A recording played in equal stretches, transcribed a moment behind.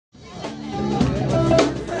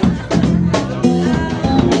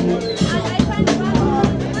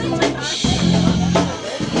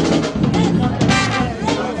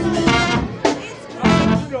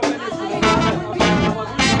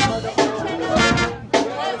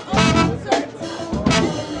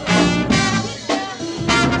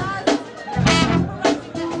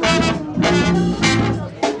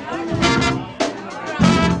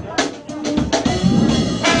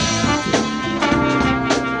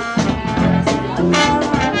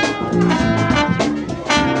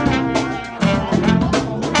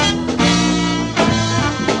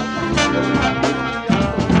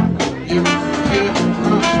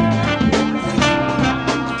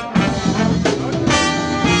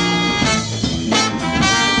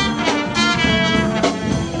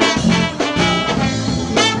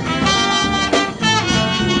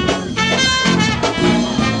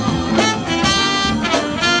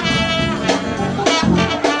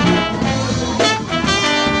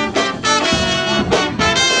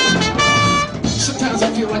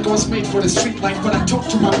was made for the street life, but I talk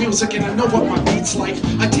to my music and I know what my beats like.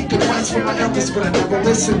 I take advice from my elders, but I never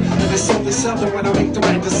listen, and it's only seldom when I make the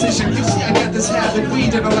right decision. You see, I got this habit,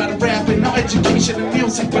 weed and a lot of rapping, no education in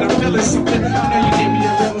music, but I'm feeling something. I know you gave me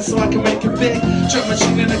a little so I can make it big. Drum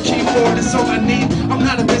machine and a keyboard is all I need. I'm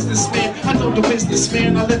not a businessman, I know the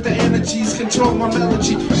businessman. I let the energies control my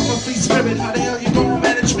melody. I'm a free spirit, how the hell you gonna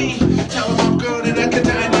manage me? Tell them I'm good and I can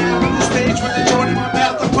die now on the stage with the joint in my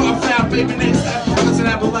mouth. I puff out, baby, next time I doesn't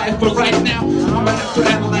have a life, but right now I'ma have to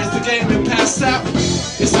analyze the game and pass out.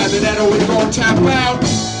 It's either that or we gon' tap out.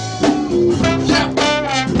 Yeah.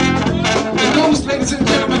 The Nooz, ladies and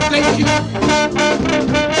gentlemen, thank you.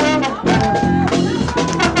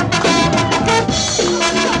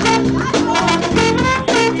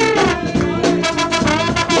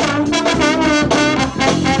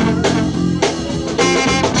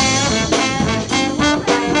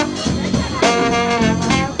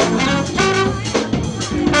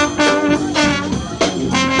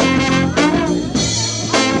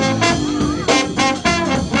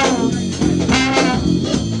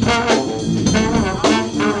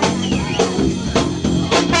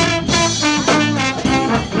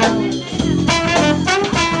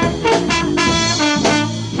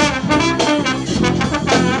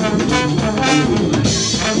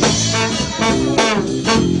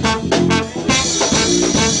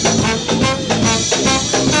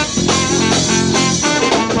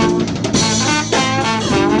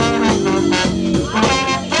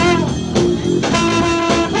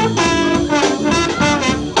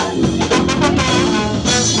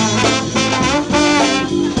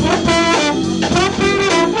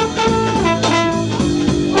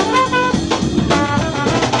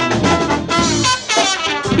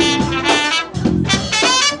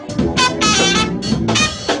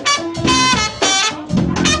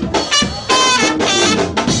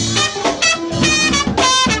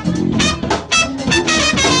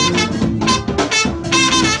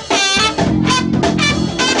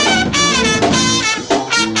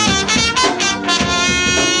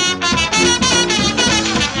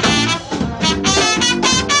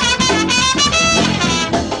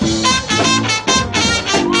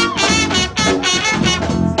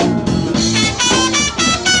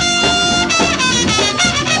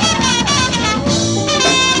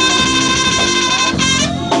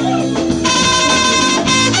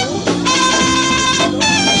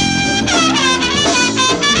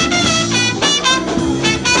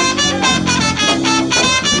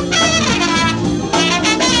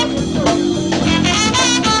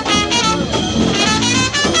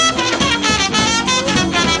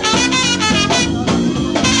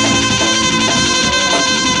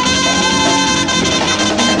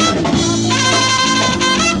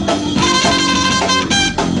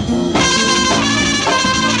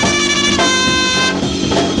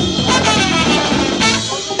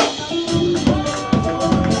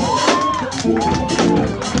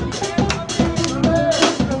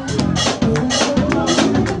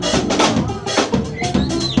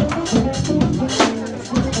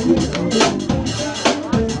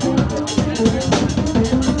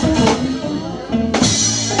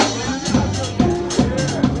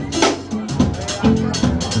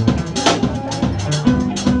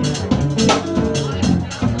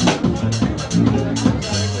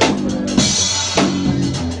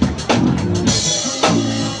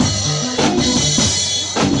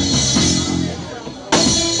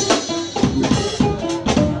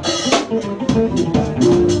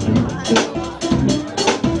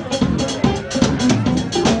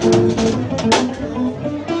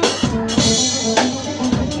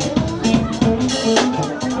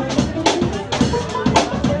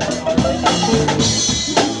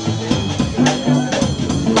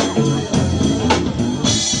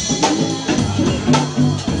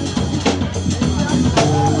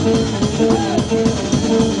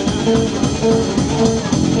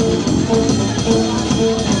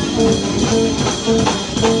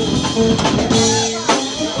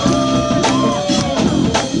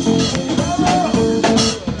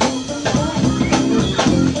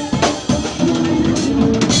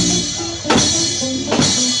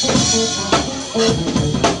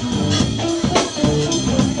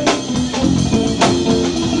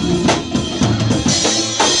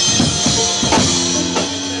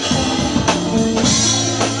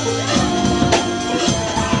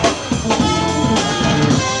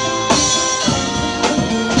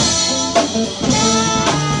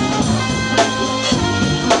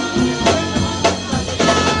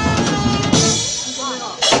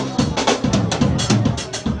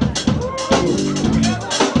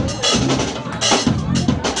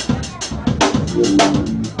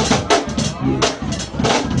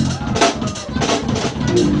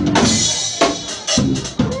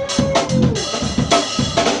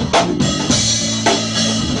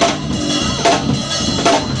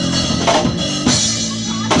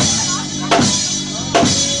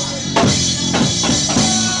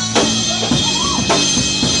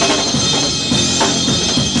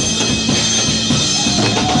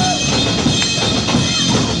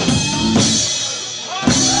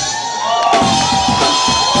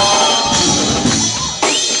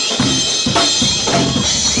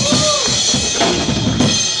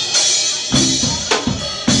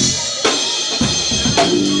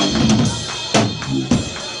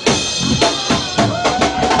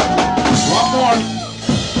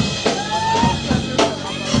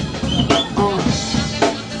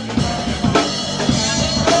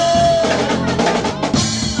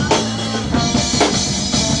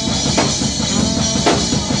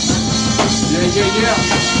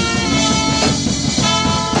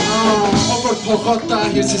 Over Pogota,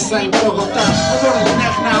 here's his name Bogota. Over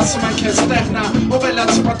Nechna, Suman Kestechna. Over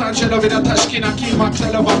Latsumat Angelo Vida Tashkina Kima,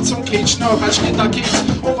 Klelovatsum Kich, no Hashkita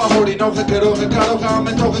Kich. Over Hori, no Garoga, Garoga,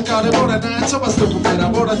 Mendoga, Garabora, Nats, over Stupera,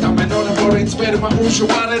 Bora, Tamanona, Borin, Sperma,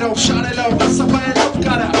 Ushuare, of Sharelo, Sapael of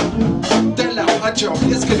Gara. Della Hajo,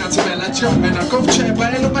 yes, Ganazabella, John, and a Govche,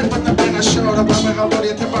 Baelo, but the Pena Shore, Bama,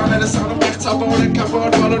 Boria, Tabana, the son of Mechtabor, and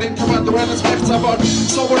Cabor, Valorin, Cabado, and Mechtabor,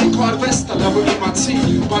 so we're in Quarvesta, Lavo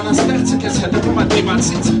Imansi, Banasterzi, Keshetabuma,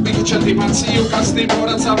 Dimansit, Mikicha Dimansi, you can sleep more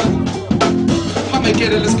at 7. I make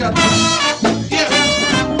it a scat. Yeah.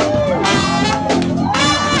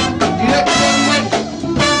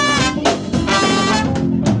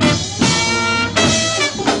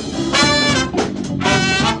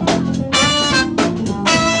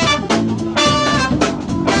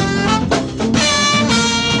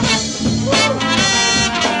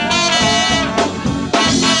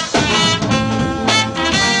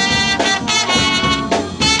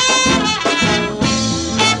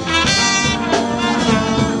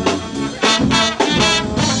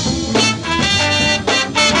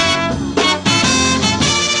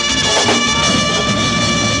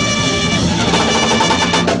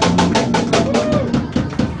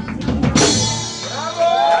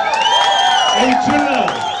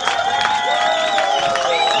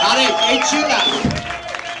 Hey, Chula.